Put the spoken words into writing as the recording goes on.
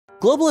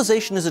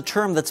Globalization is a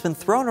term that's been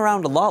thrown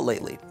around a lot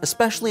lately,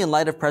 especially in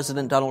light of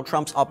President Donald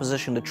Trump's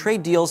opposition to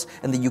trade deals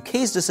and the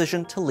UK's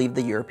decision to leave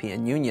the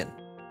European Union.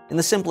 In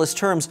the simplest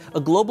terms,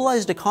 a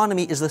globalized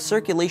economy is the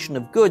circulation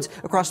of goods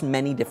across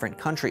many different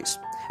countries.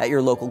 At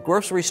your local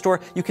grocery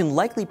store, you can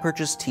likely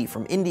purchase tea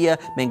from India,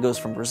 mangoes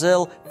from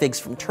Brazil, figs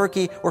from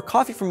Turkey, or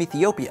coffee from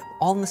Ethiopia,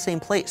 all in the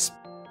same place.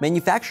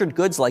 Manufactured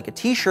goods like a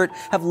t-shirt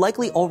have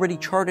likely already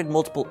charted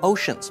multiple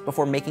oceans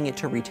before making it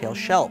to retail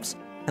shelves,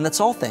 and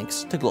that's all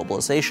thanks to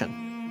globalization.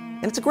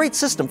 And it's a great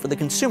system for the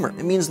consumer.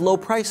 It means low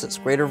prices,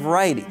 greater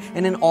variety,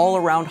 and an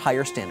all-around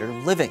higher standard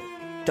of living.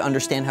 To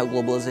understand how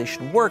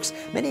globalization works,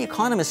 many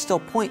economists still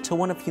point to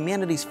one of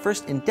humanity's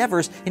first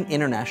endeavors in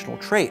international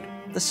trade,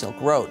 the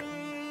Silk Road.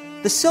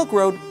 The Silk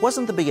Road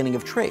wasn't the beginning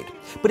of trade,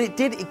 but it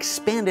did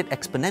expand it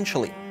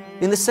exponentially.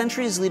 In the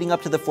centuries leading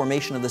up to the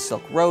formation of the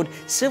Silk Road,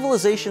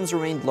 civilizations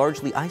remained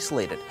largely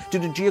isolated due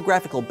to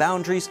geographical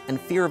boundaries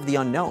and fear of the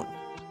unknown.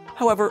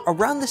 However,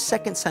 around the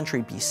 2nd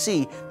century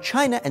BC,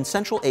 China and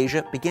Central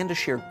Asia began to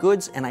share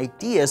goods and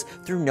ideas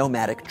through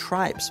nomadic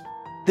tribes.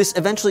 This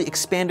eventually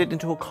expanded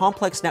into a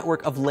complex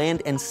network of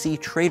land and sea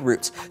trade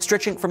routes,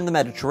 stretching from the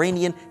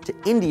Mediterranean to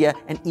India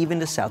and even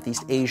to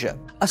Southeast Asia.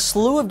 A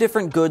slew of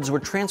different goods were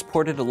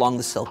transported along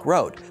the Silk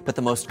Road, but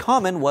the most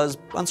common was,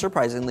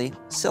 unsurprisingly,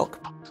 silk.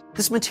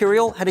 This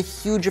material had a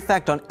huge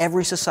effect on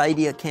every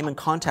society that came in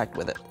contact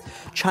with it.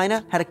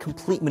 China had a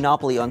complete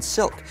monopoly on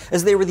silk,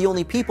 as they were the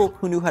only people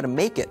who knew how to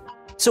make it.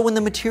 So when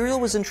the material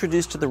was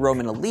introduced to the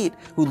Roman elite,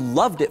 who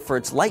loved it for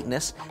its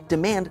lightness,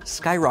 demand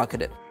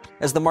skyrocketed.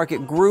 As the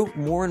market grew,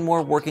 more and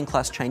more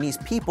working-class Chinese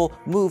people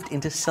moved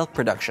into silk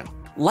production.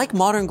 Like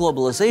modern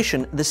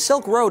globalization, the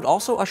Silk Road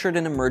also ushered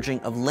in a merging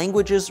of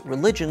languages,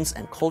 religions,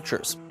 and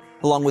cultures.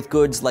 Along with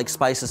goods like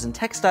spices and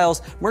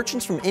textiles,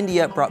 merchants from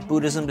India brought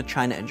Buddhism to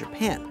China and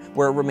Japan,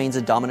 where it remains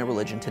a dominant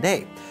religion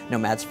today.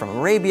 Nomads from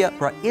Arabia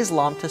brought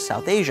Islam to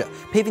South Asia,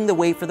 paving the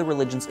way for the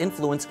religion's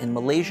influence in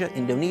Malaysia,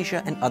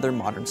 Indonesia, and other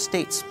modern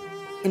states.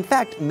 In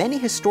fact, many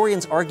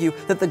historians argue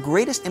that the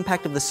greatest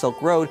impact of the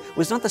Silk Road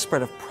was not the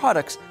spread of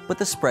products, but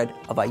the spread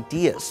of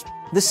ideas.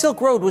 The Silk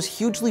Road was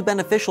hugely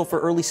beneficial for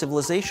early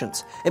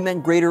civilizations. It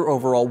meant greater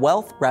overall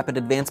wealth, rapid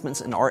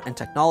advancements in art and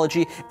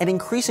technology, and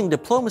increasing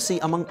diplomacy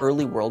among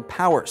early world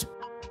powers.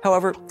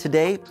 However,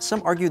 today,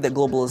 some argue that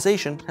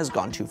globalization has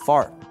gone too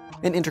far.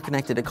 An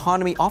interconnected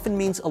economy often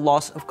means a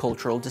loss of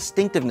cultural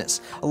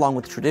distinctiveness, along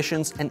with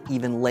traditions and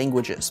even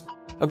languages.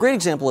 A great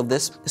example of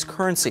this is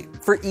currency.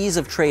 For ease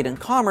of trade and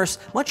commerce,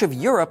 much of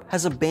Europe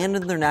has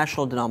abandoned their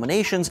national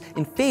denominations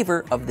in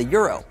favor of the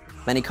euro.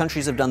 Many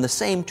countries have done the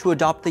same to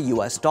adopt the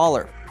US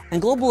dollar.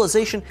 And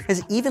globalization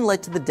has even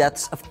led to the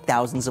deaths of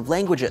thousands of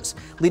languages,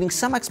 leading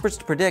some experts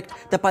to predict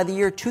that by the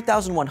year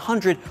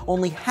 2100,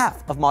 only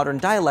half of modern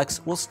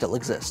dialects will still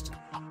exist.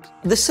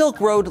 The Silk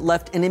Road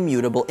left an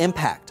immutable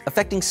impact,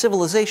 affecting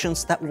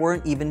civilizations that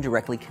weren't even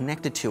directly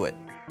connected to it.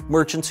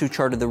 Merchants who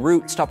charted the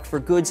route stopped for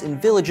goods in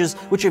villages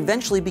which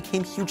eventually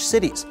became huge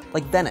cities,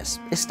 like Venice,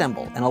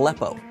 Istanbul, and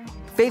Aleppo.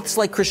 Faiths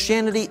like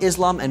Christianity,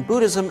 Islam, and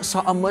Buddhism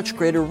saw a much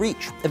greater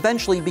reach,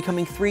 eventually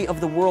becoming 3 of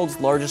the world's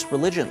largest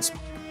religions.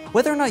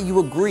 Whether or not you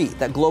agree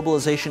that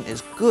globalization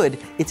is good,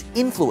 its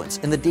influence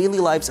in the daily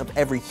lives of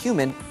every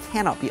human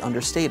cannot be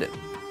understated.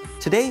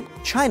 Today,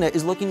 China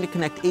is looking to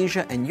connect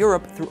Asia and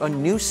Europe through a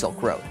new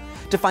Silk Road.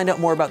 To find out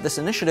more about this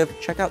initiative,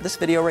 check out this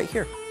video right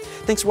here.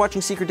 Thanks for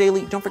watching Seeker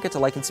Daily. Don't forget to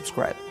like and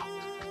subscribe.